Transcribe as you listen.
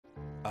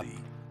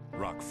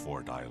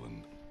Rockfort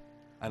Island.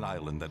 An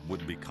island that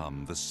would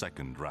become the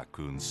second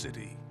Raccoon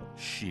City,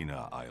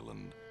 Sheena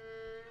Island.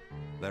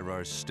 There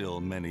are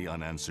still many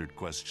unanswered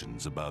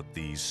questions about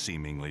these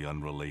seemingly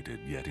unrelated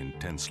yet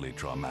intensely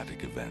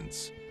traumatic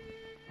events.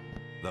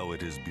 Though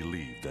it is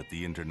believed that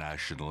the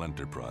International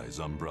Enterprise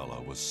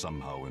umbrella was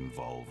somehow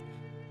involved,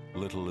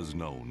 little is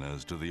known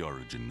as to the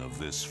origin of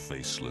this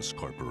faceless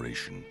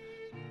corporation.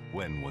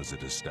 When was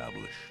it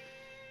established?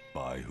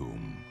 By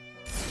whom?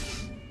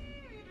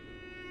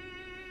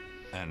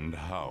 And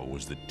how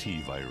was the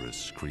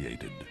T-Virus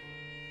created?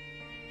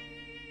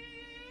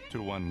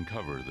 To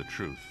uncover the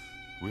truth,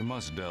 we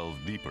must delve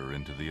deeper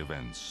into the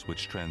events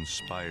which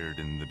transpired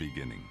in the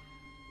beginning,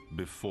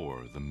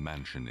 before the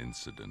Mansion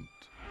incident.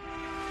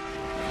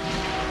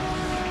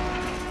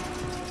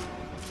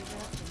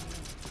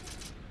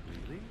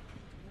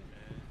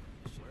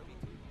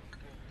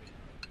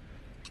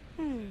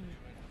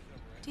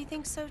 Do you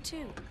think so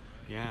too?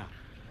 Yeah.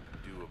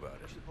 Do about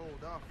it. Should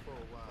hold off for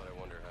a while. But I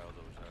wonder how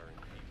those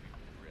R&D people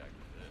would react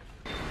to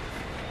this.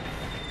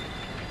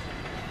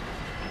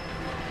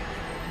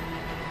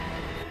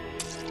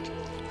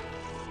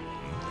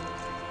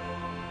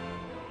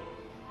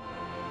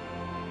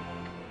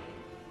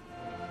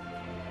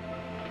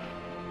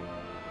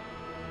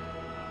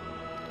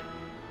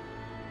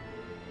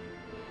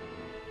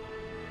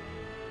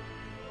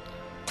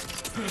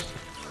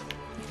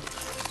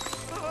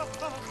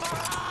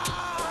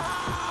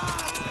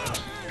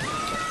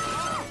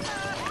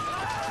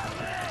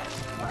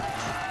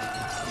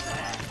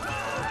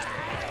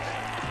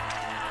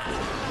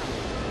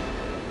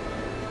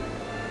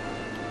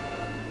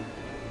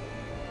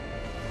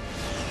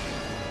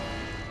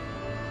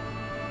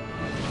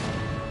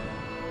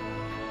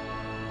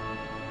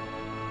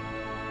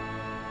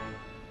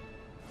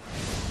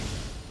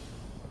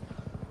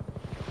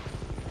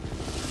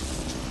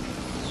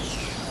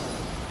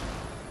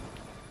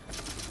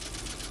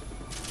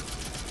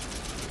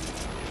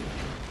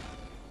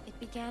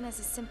 It began as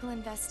a simple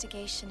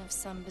investigation of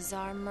some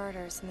bizarre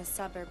murders in the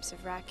suburbs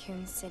of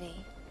Raccoon City.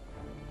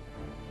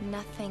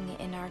 Nothing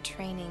in our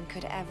training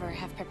could ever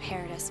have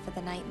prepared us for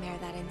the nightmare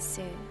that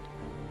ensued.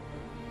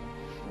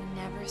 We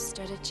never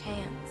stood a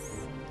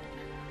chance.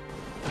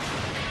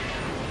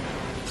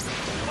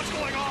 What's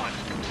going on?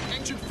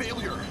 Engine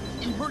failure.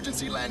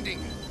 Emergency landing.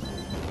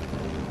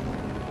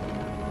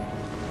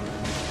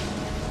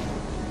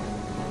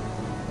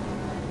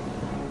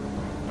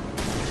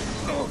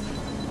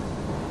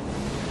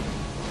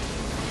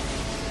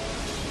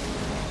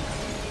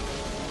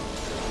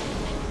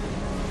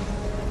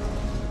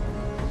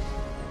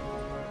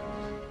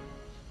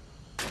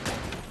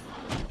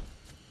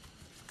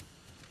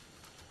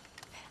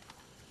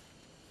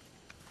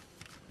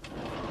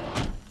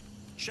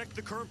 Check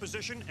the current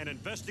position and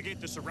investigate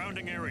the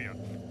surrounding area.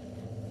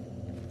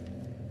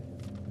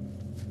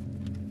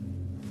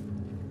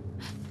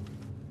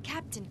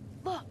 Captain,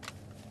 look!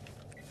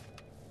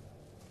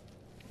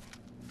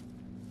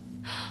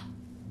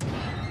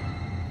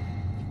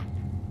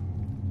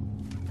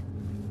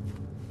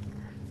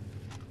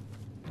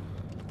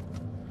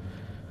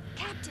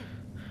 Captain!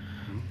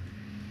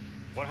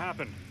 What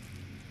happened?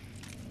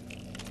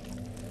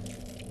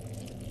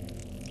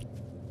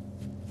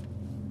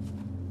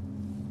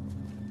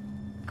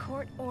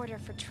 Court order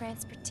for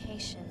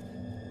transportation.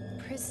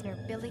 Prisoner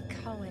Billy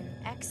Cohen,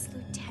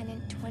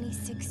 ex-lieutenant,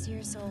 26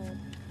 years old.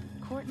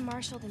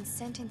 Court-martialed and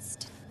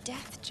sentenced to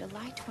death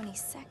July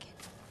 22nd.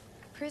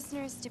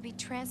 Prisoners to be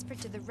transferred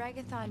to the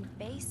Regathon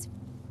base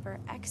for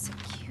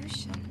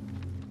execution.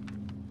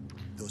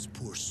 Those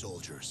poor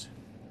soldiers.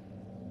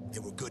 They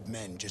were good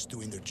men just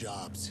doing their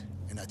jobs,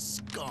 and that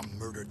scum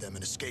murdered them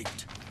and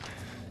escaped.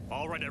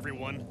 All right,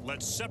 everyone,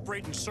 let's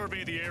separate and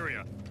survey the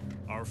area.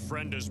 Our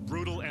friend is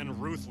brutal and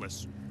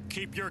ruthless.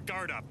 Keep your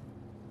guard up.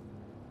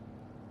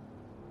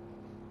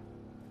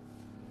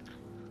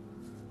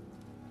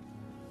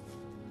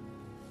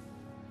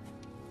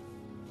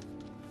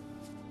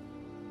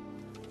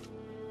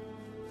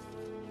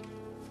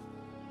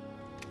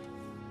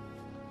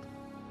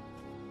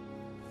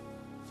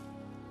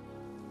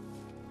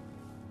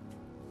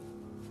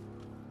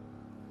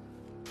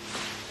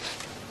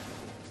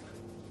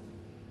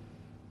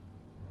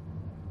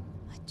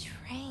 A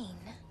train?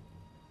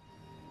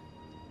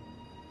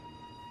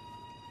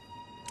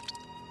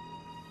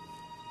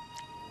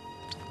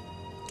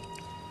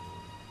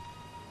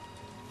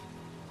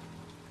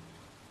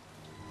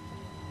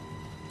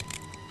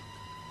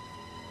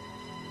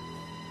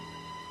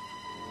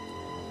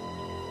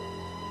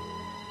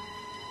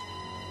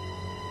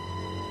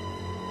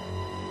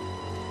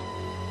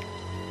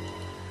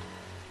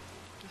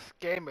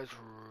 Game is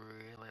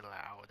really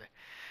loud.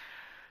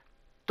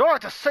 Door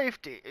to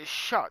safety is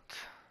shut.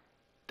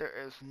 There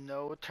is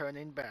no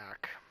turning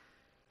back.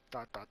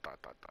 Dot dot dot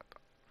dot dot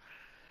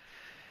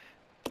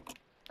dot.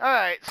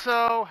 Alright,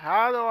 so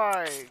how do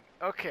I...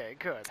 Okay,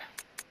 good.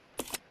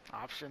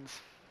 Options.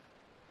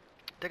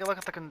 Take a look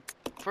at the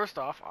first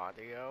off,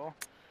 audio.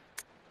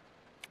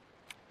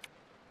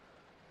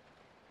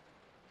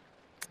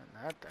 Turn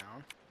that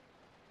down.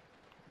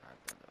 Turn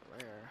that down.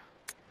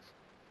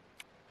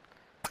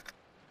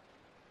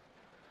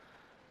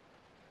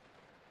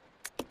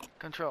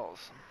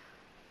 Controls.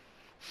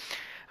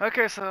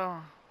 Okay, so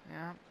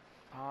yeah,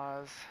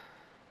 pause.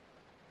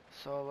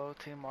 Solo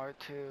team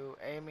R2.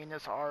 Aiming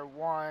is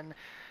R1.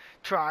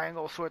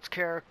 Triangle switch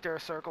character.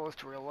 Circle is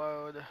to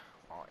reload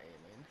while aiming.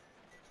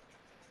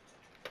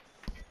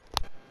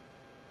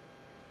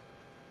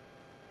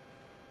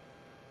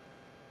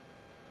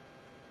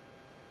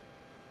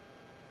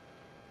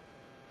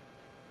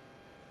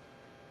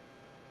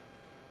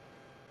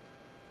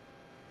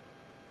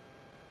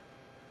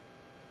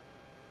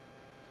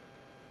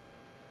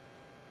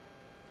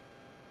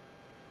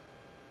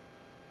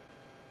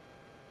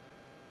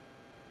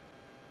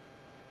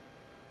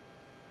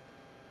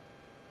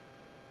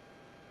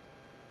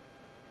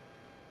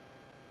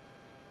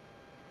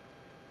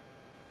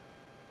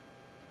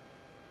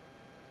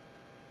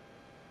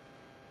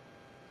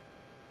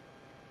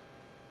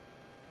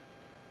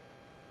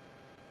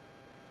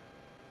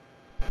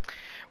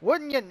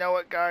 Wouldn't you know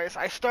it, guys?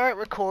 I start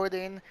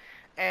recording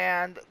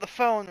and the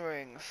phone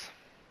rings.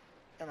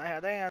 And I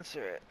had to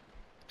answer it.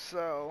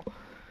 So,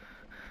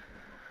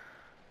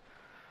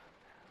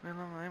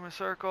 name a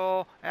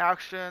circle,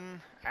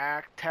 action,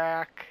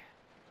 attack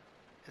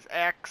is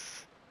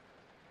X.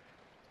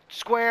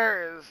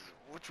 Square is,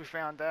 which we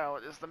found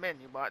out, is the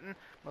menu button.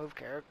 Move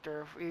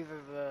character, either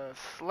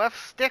the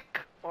left stick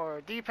or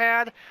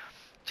D-pad.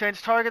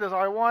 Change target is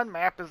R1,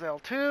 map is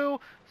L2.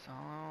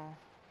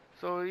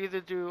 So either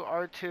do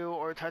R2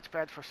 or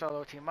touchpad for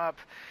solo team up.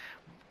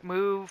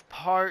 Move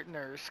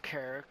partner's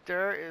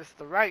character is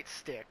the right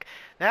stick.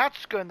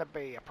 That's gonna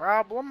be a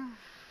problem.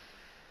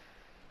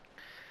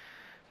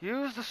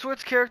 Use the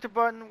switch character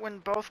button when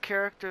both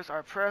characters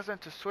are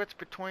present to switch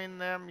between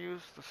them.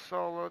 Use the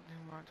solo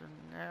team button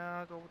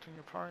now. Go between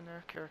your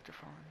partner character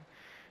phone.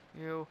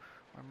 You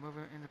are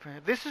moving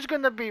independent. This is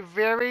gonna be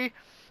very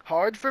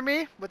hard for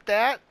me with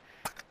that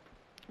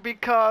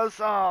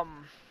because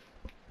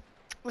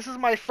this is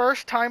my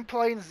first time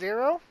playing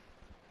Zero.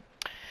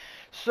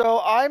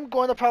 So I'm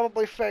going to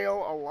probably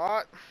fail a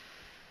lot.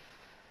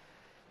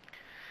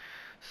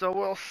 So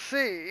we'll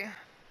see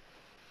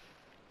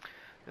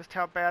just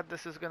how bad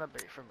this is going to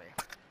be for me.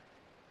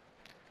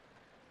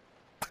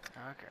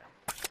 Okay.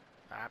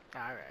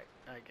 Alright,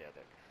 I get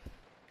it.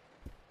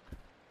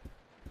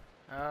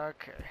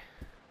 Okay.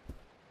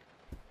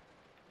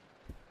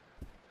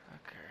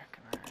 Okay,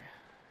 can I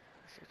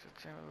see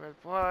it's a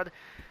red blood?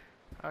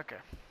 Okay.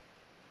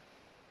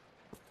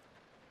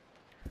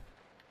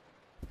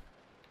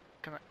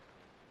 Can I?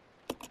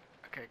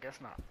 Okay, guess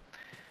not.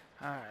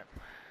 Alright.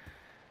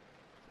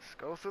 Let's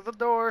go through the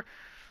door.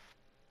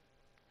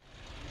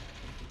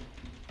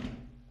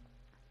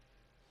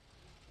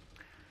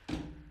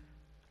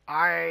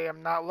 I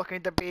am not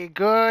looking to be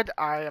good.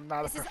 I am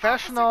not a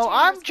professional.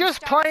 I'm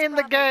just playing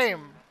the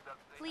game.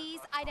 Please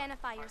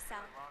identify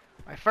yourself.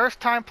 My first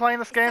time playing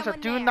this game, so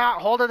do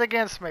not hold it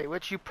against me,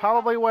 which you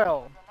probably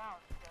will.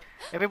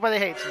 Everybody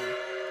hates me.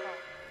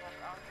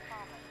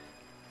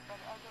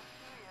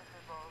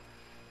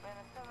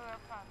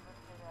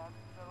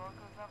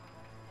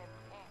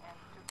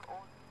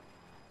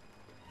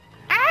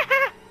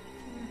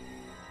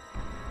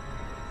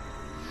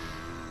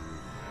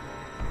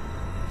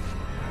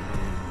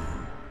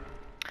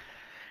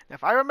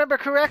 If I remember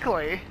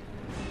correctly,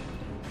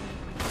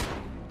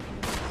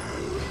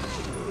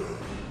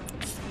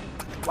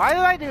 why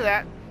did I do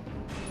that?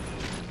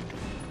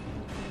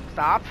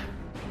 Stop.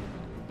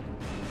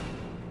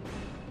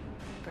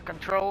 The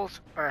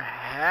controls are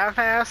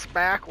half-ass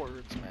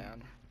backwards,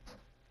 man.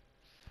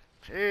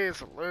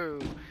 Jeez Lou.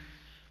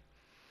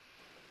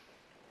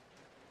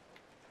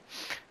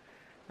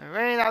 The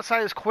rain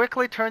outside is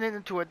quickly turning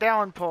into a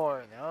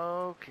downpour.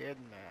 No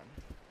kidding, man.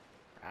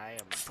 I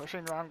am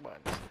pushing wrong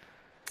buttons.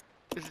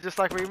 Is it just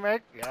like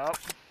Remake? Yup.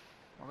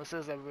 Well, this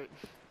is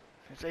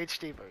it's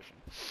HD version.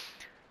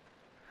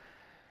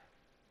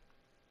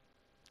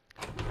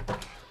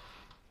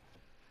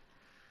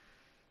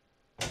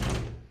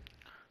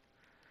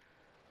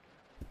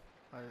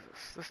 What is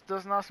this? This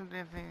does not seem to be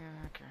anything.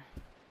 Okay.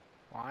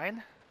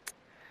 Wine?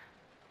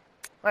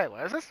 Wait,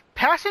 what is this?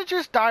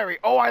 Passenger's Diary.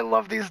 Oh, I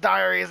love these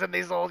diaries in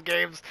these old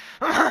games.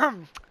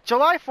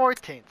 July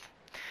 14th.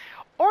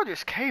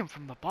 Orders came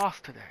from the boss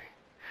today.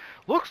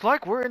 Looks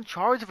like we're in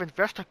charge of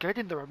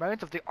investigating the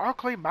remains of the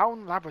Arklay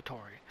Mountain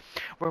Laboratory.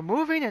 We're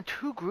moving in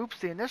two groups.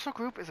 The initial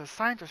group is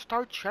assigned to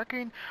start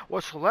checking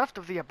what's left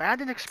of the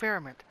abandoned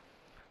experiment.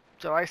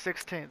 July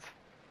 16th.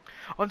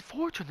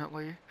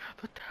 Unfortunately,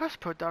 the test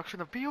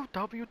production of BOW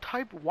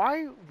Type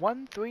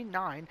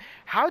Y139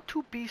 had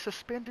to be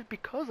suspended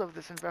because of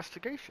this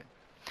investigation.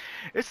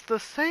 It's the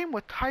same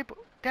with Type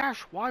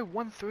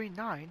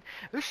Y139.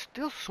 There's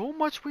still so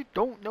much we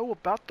don't know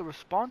about the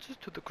responses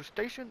to the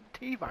crustacean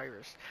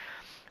T-virus.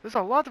 There's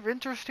a lot of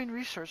interesting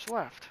research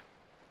left.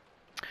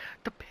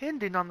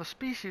 Depending on the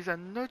species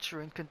and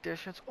nurturing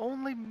conditions,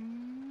 only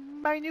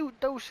minute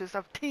doses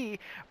of T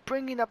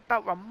bringing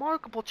about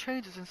remarkable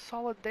changes in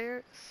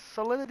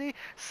solidity,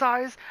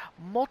 size,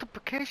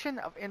 multiplication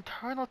of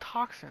internal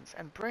toxins,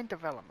 and brain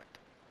development.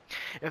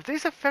 If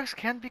these effects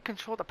can be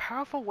controlled, a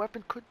powerful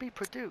weapon could be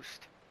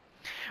produced.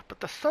 but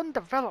the sudden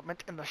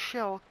development in the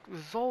shell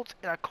results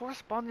in a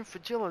corresponding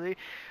fragility.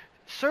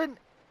 Certain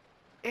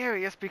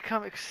areas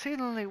become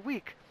exceedingly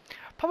weak.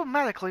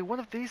 Problematically, one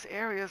of these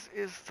areas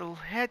is the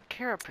head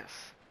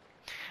carapace.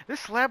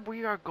 This lab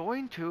we are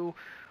going to,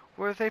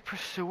 were they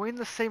pursuing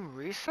the same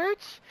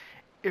research?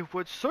 It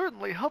would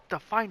certainly help to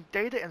find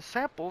data and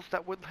samples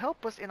that would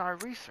help us in our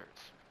research.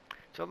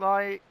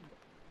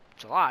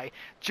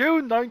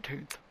 June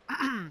 19th.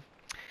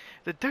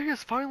 The day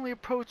is finally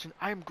approaching.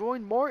 I am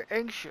growing more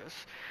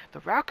anxious. The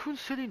Raccoon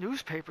City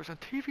newspapers and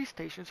TV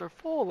stations are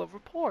full of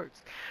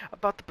reports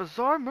about the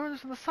bizarre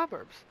murders in the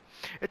suburbs.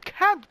 It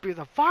can't be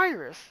the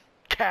virus,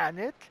 can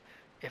it?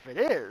 If it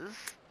is...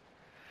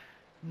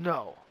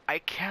 No, I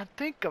can't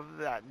think of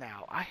that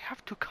now. I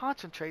have to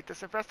concentrate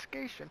this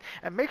investigation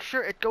and make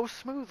sure it goes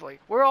smoothly.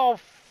 We're all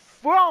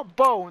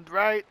boned,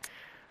 right?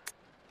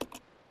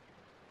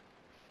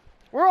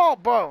 We're all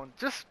boned.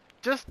 Just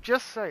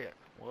say it.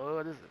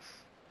 What is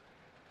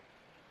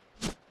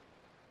this?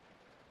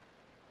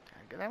 Can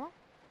I get ammo?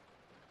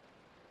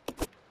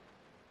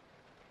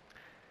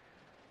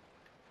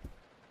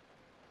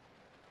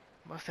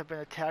 Must have been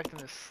attacked in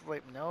his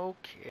sleep. No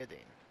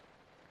kidding.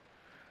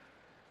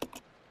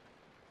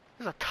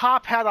 There's a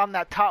top hat on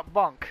that top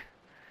bunk.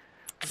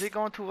 Is he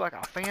going to like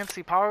a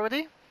fancy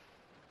party?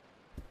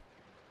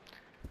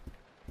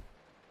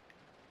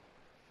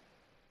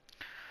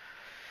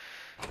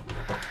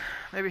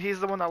 Maybe he's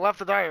the one that left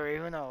the diary.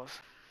 Who knows?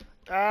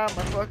 Ah,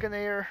 my fucking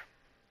ear.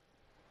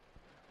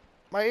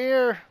 My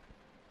ear.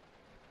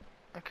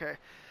 Okay.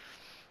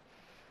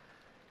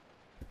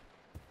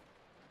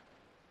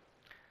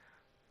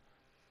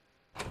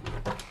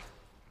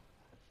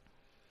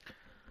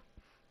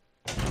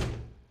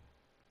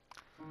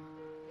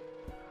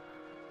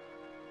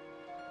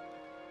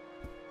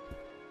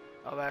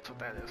 Oh, that's what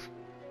that is.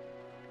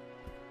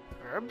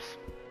 Herbs.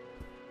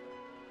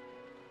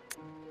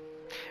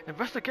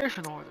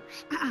 Investigation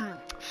orders.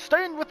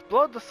 Stained with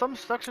blood, some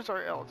sections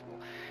are eligible.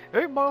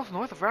 8 miles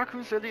north of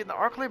Raccoon City in the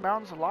Arklay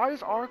Mountains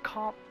lies our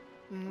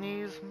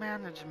company's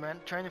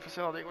management training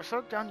facility. It was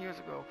shut down years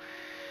ago.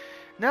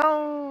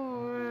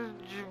 Now,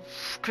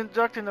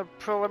 conducting a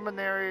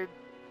preliminary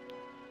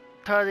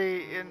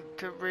study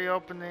into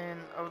reopening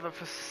of the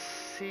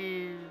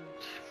facility.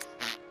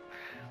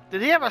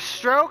 Did he have a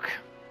stroke?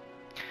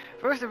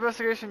 First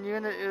investigation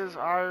unit is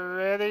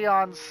already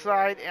on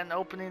site and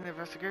opening the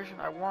investigation.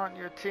 I want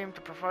your team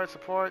to provide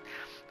support.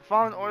 The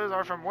following orders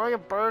are from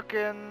William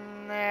Birkin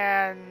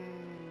and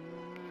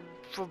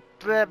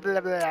blah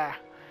blah blah.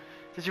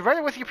 Did you write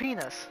it with your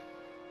penis?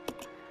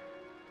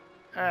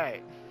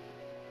 Alright.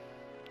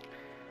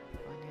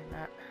 I need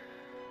that.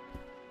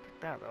 Pick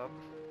that up.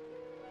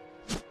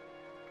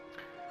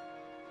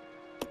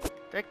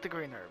 Take the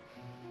green herb.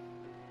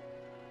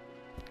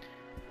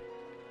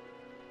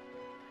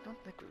 I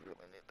don't think we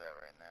really need that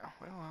right now.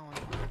 Well.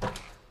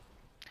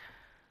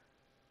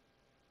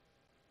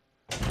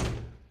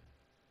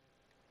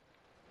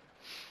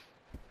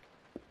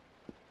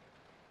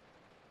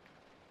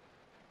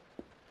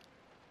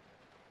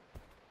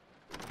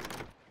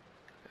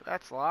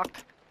 That's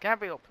locked. Can't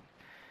be open.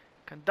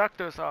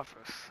 Conductor's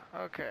office.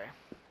 Okay.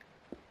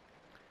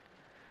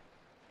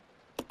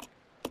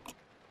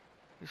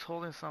 He's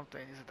holding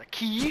something. Is it the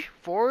key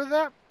for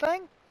that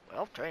thing?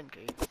 Well, train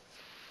key.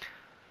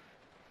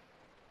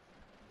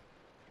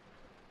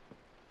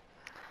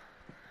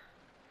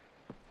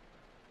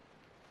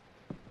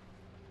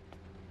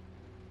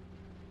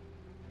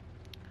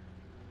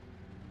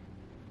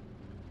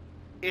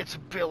 It's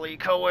Billy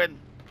Cohen.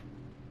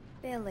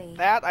 Billy.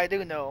 That I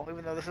do know,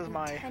 even though this is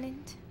my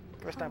Lieutenant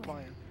first time Cohen.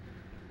 playing.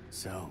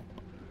 So,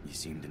 you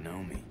seem to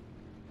know me.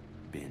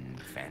 Been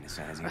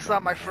fantasizing. I saw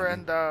my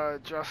friend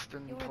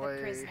Justin You're play.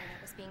 the prisoner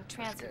that was being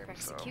transferred for game,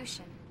 so-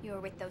 execution. You were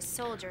with those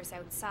soldiers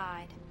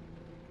outside.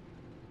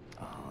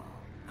 Oh,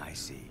 I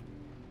see.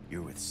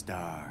 You're with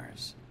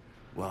stars.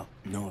 Well,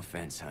 no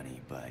offense, honey,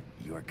 but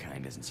your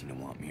kind doesn't seem to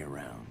want me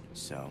around.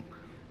 So,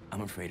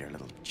 I'm afraid our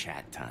little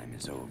chat time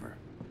is over.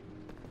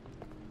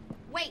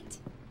 Wait!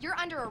 You're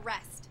under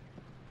arrest.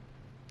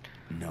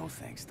 No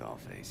thanks,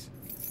 Dollface.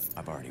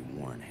 I've already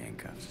worn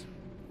handcuffs.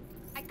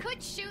 I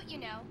could shoot, you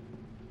know.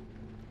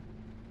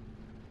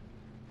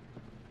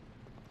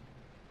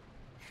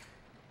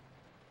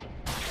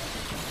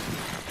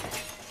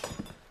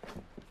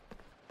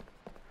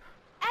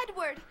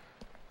 Edward!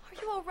 Are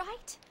you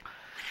alright?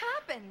 What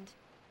happened?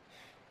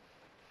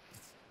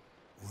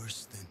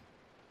 Worse than...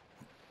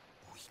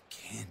 We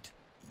can't.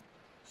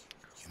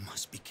 You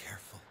must be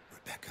careful,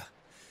 Rebecca.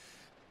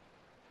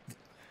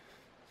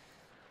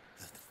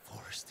 The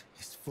forest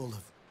is full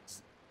of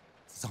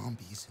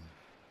zombies and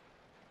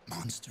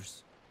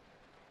monsters.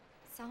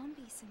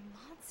 Zombies and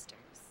monsters.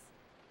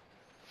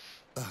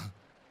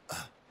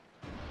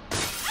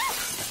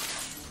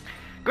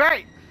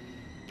 Great!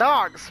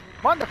 Dogs!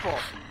 Wonderful!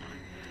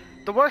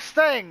 The worst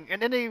thing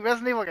in any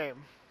Resident Evil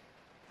game.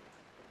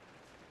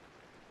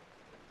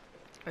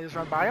 I just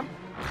run by him?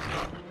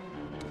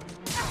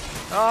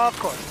 Of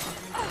course.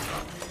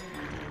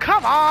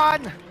 Come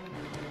on!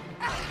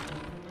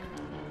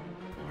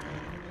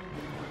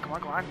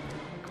 Come on, come on.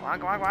 Come on,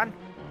 come on, come on.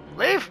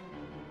 Leave!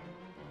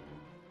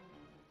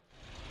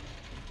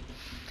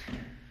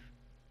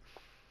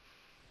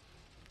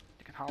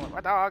 You can holler at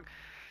my dog.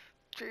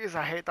 Jeez,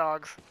 I hate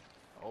dogs.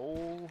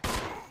 Oh.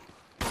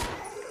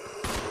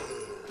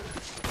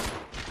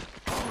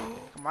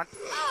 Come on.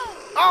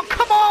 Oh,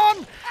 come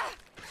on!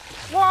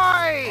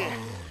 Why?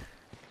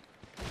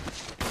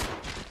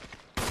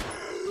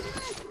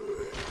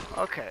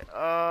 Okay,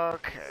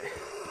 okay.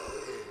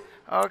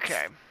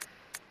 Okay.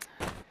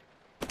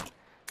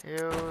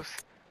 Use.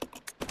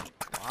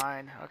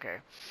 Fine, okay.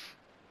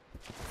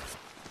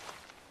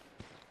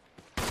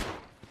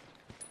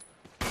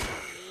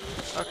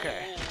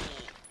 Okay.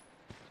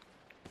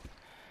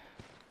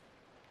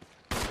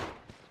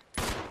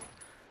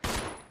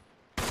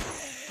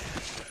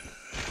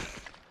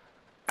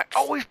 I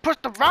always push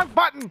the wrong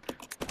button!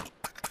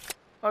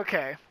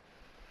 Okay.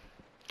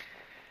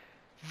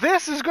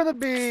 This is gonna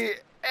be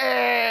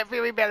a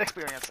really bad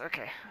experience.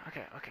 Okay,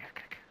 okay, okay,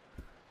 okay.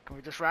 Can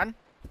we just run?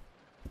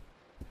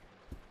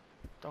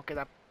 Don't get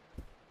up.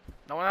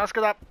 No one else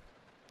get up.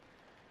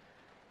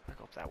 I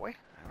go up that way?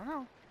 I don't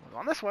know. We're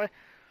going this way.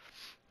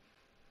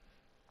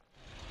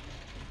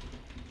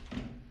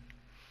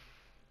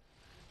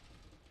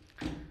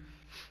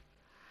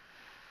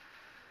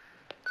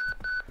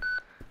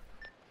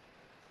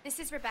 This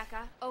is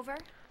Rebecca. Over.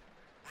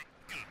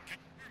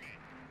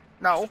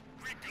 No.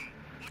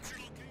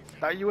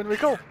 Not you,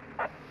 Enrico.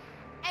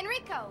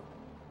 Enrico!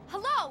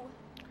 Hello!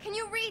 Can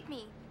you read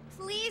me?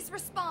 Please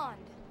respond.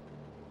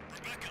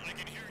 Rebecca, I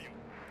can hear you.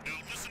 Now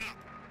listen up.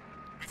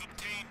 We've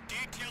obtained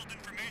detailed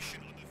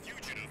information on the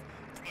fugitive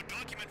from a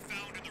document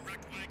found in the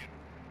wrecked wagon.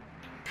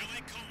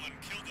 Billy Cohen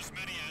killed as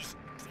many as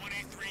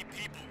 23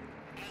 people.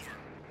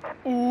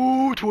 Over.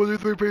 Ooh,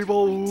 23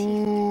 people.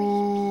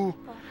 Ooh.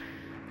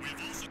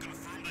 We've also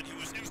confirmed that he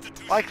was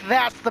institutionalized. Like,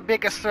 that's the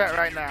biggest threat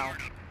right now.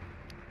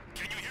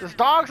 There's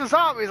dogs and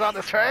zombies on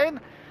this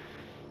train.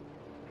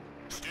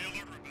 Stay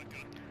alert, Rebecca.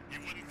 He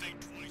wouldn't think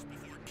twice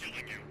before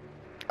killing you.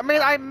 I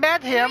mean, I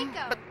met him,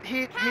 Enrico, but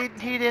he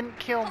didn't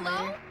kill me.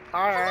 Hello?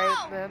 All right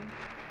Hello? then.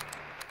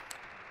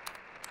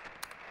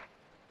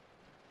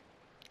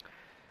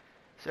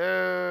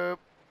 So,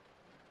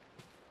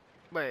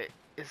 wait,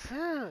 is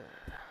it?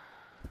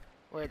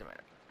 Wait a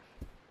minute.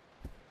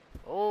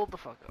 Hold the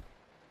fuck up.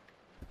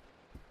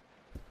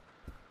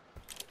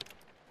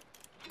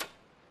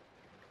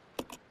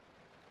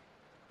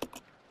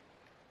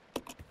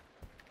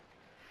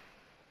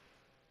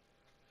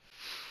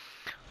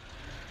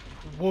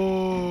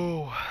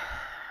 Whoa.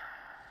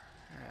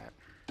 Alright.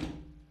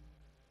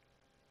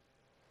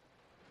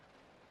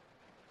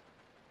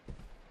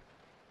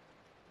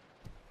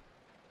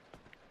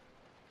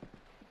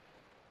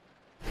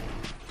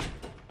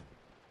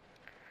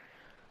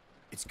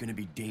 It's gonna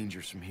be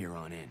dangerous from here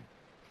on in.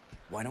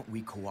 Why don't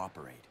we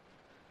cooperate?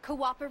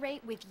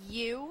 Cooperate with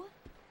you?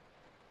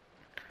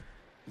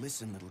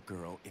 Listen, little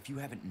girl, if you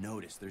haven't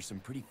noticed, there's some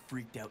pretty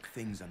freaked out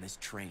things on this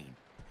train.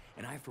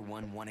 And I, for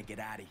one, want to get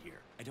out of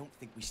here. I don't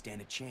think we stand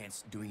a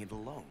chance doing it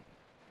alone.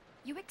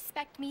 You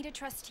expect me to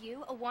trust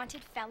you, a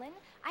wanted felon?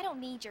 I don't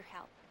need your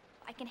help.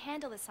 I can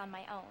handle this on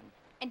my own.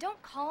 And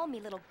don't call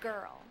me little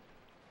girl.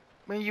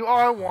 I mean, you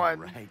are one.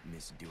 Right,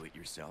 Miss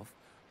Do-It-Yourself.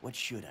 What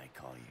should I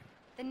call you?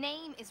 The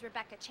name is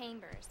Rebecca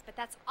Chambers, but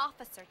that's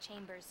Officer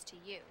Chambers to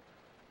you.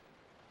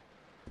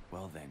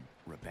 Well then,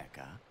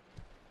 Rebecca,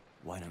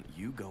 why don't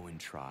you go and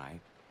try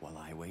while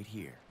I wait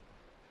here?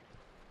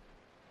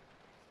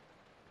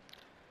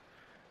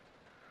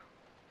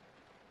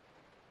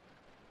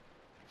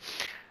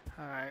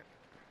 Alright.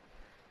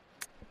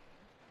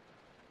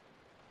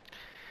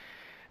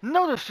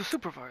 Notice to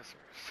supervisors.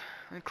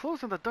 In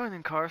closing the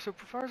dining car,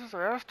 supervisors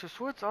are asked to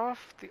switch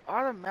off the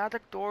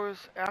automatic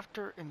doors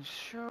after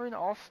ensuring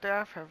all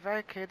staff have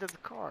vacated the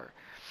car.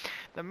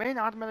 The main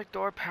automatic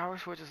door power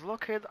switch is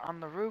located on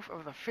the roof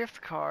of the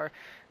fifth car.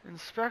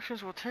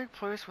 Inspections will take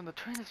place when the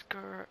train is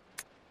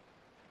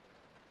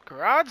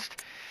garaged.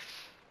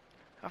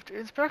 After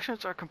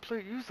inspections are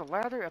complete, use the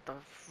ladder at the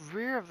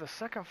rear of the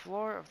second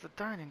floor of the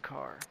dining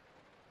car.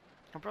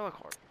 Umbrella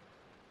cord.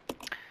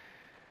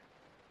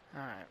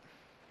 Alright.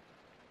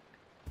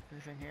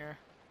 Anything here?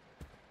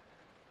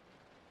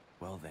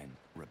 Well then,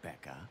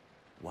 Rebecca,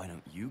 why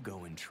don't you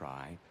go and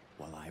try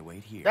while I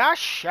wait here? Ah,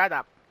 shut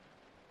up!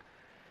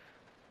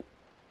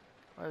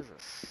 What is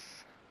this?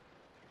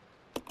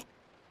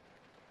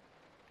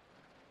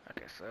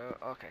 Okay, so,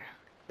 okay.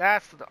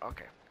 That's the,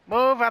 okay.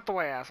 Move out the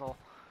way, asshole.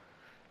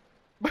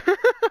 Alright,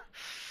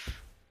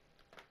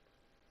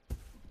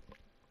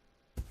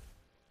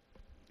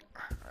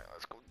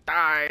 let's go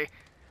die.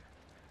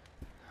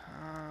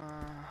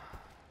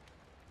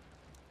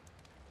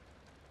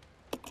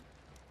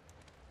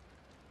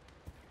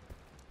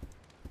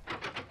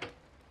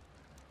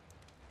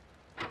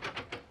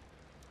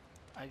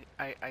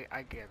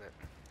 I get it.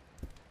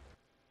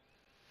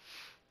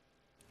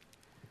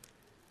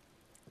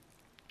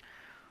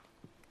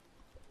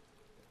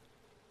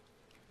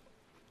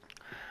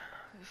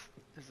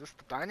 Is this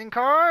the dining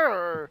car,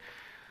 or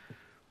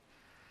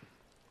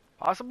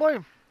possibly?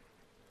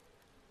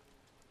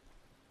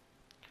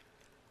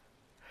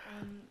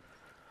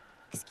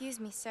 Excuse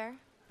me, sir.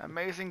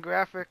 Amazing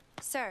graphic.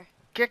 Sir.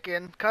 Kick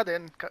in, cut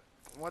in,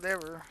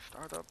 whatever.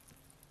 Start up.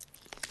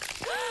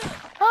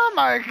 Oh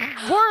my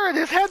word!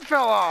 His head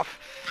fell off.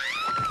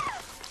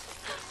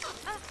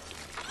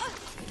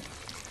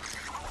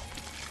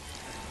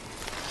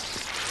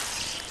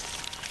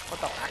 What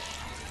the fuck?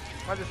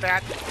 What is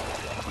that?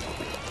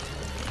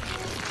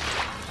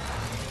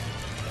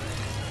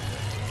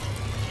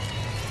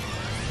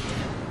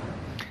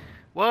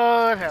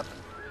 What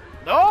happened?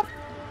 Nope!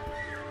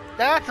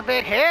 That's a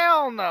big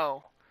hell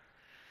no!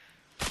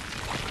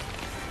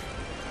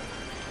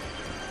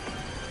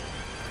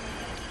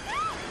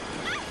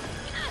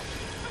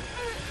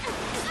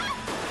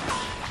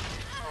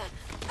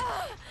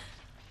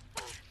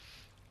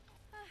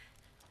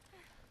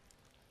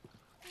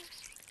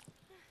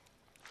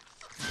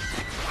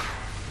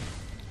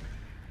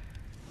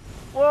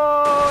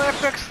 Whoa!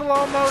 Epic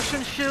slow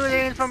motion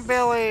shooting from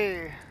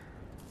Billy!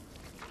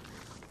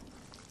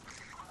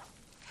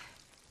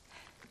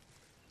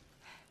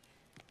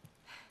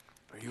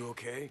 Are you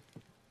okay?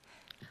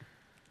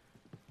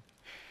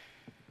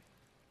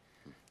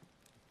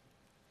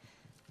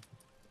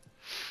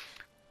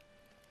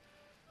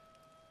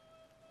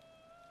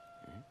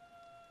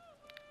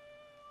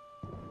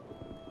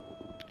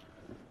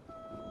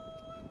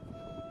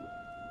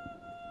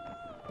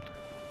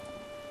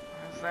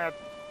 Where's that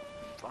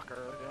fucker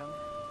again?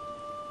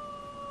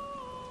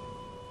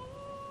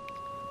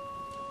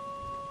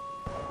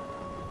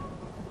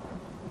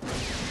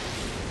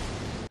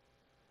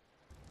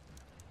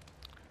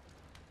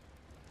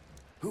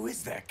 Who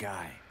is that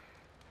guy?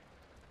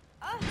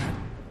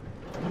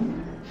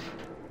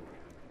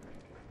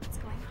 What's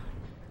going on?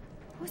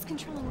 Who's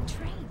controlling the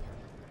train?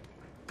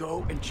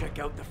 Go and check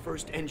out the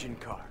first engine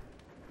car.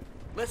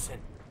 Listen,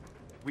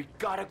 we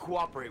gotta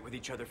cooperate with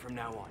each other from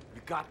now on.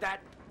 You got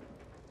that?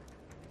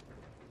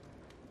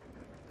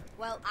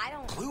 Well, I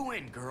don't... Clue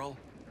in, girl.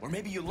 Or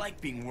maybe you like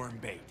being worm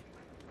bait.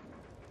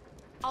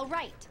 All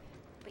right.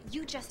 But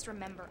you just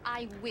remember,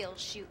 I will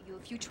shoot you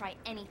if you try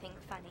anything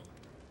funny.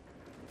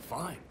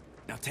 Fine.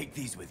 Now take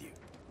these with you.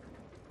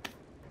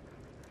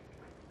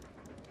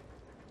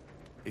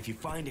 If you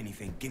find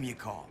anything, give me a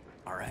call,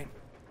 all right?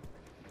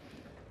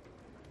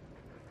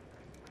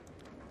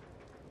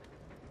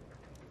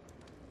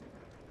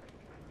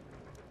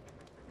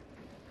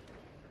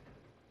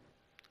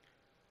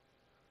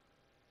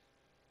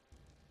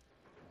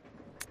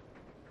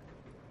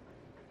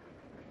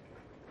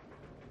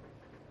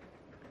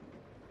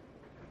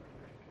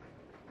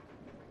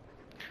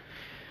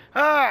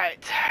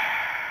 Alright.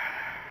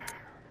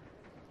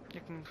 You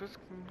can just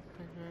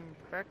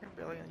back in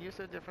Billy and use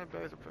the different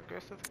abilities to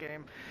progress through the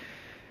game.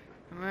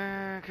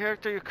 The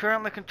character you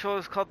currently control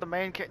is called the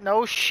main character.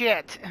 No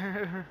shit!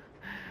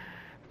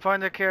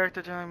 Find the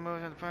character during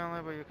moves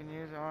independently, but you can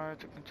use R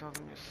to control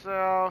them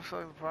yourself.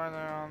 Select the partner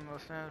on the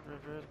standard.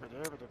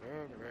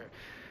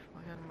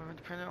 Move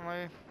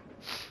independently.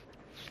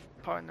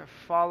 Partner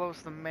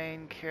follows the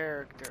main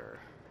character.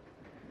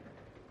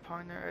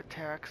 Partner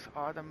attacks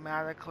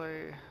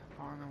automatically.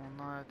 Partner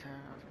will not attack.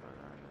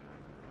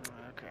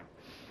 Okay.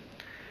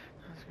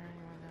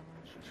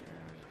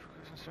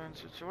 In certain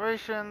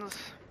situations,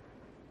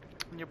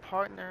 when your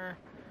partner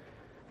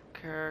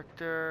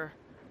character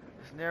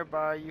is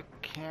nearby, you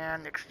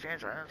can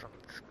exchange items on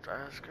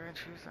the screen.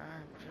 Choose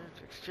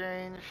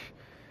exchange.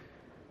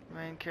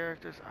 Main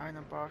character's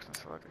item box and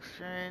select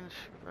exchange.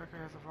 Rebecca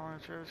has the following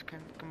features: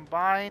 can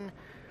combine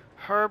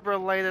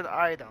herb-related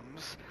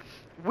items.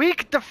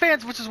 Weak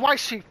defense, which is why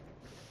she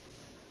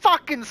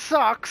fucking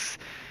sucks.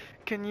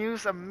 Can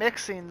use a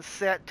mixing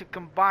set to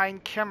combine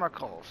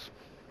chemicals.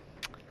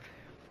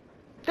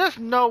 There's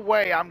no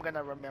way I'm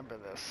gonna remember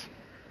this.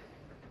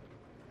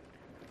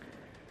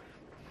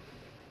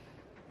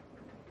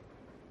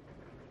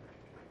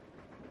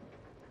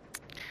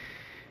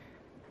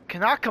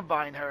 Cannot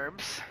combine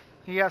herbs.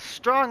 He has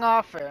strong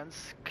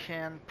offense.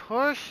 Can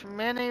push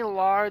many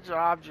large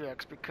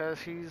objects because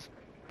he's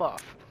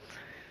buff.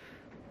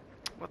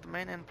 But the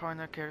main and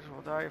partner characters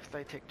will die if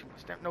they take too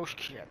much damage. No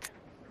shit.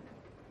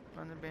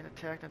 When they're being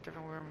attacked, a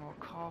different room will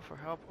call for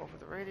help over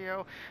the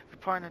radio. If your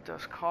partner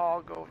does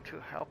call, go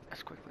to help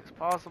as quickly as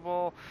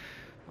possible.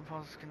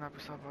 Impulses cannot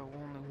be solved by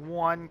only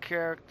one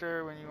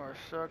character. When you are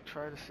stuck,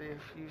 try to see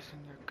if using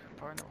your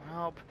partner will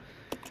help.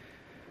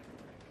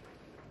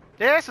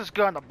 This is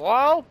gonna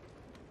blow.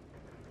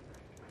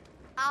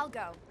 I'll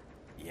go.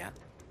 Yeah?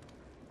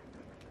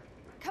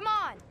 Come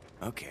on!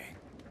 Okay.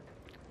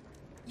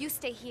 You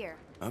stay here.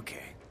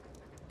 Okay.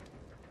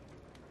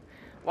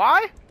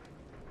 Why?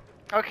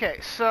 Okay,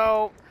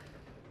 so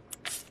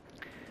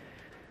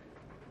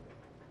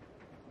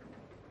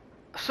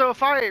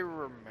if I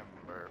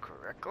remember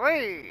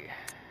correctly,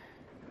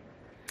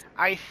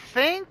 I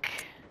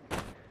think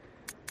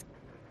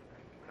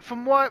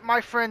from what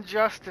my friend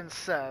Justin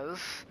says,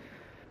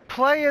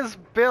 play as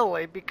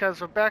Billy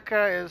because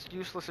Rebecca is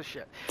useless as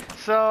shit.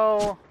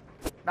 So,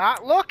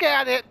 not look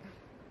at it.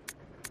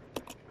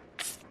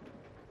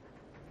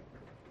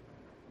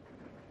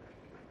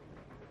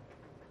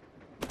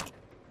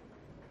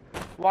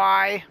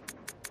 Why?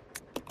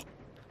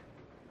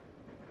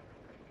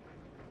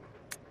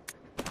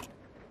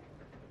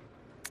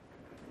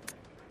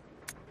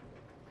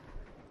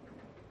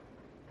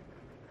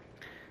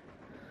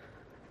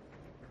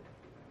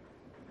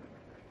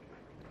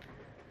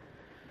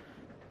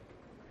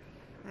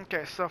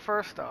 Okay, so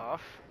first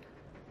off,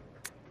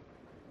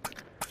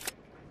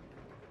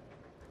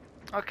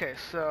 okay,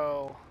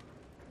 so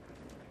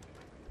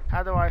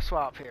how do I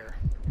swap here?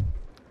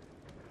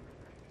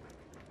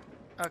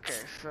 Okay,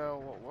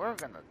 so what we're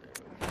gonna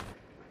do,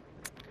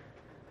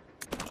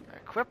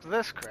 equip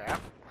this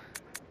crap.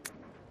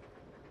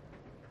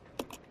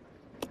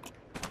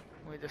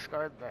 We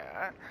discard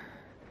that.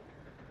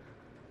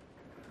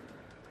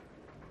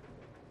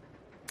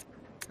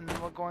 And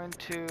then we're going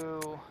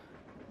to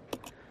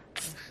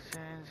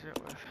exchange it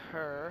with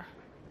her.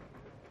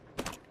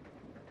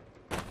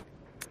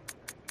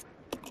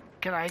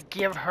 Can I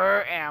give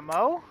her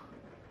ammo?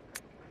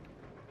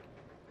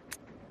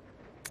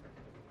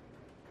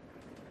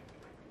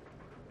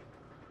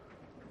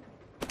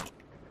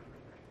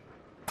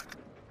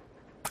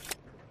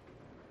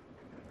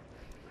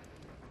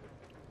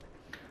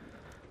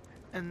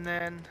 And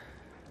then,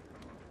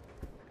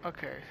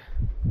 okay.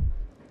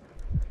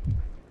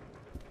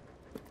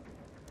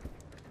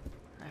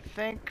 I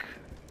think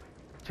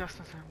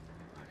Justin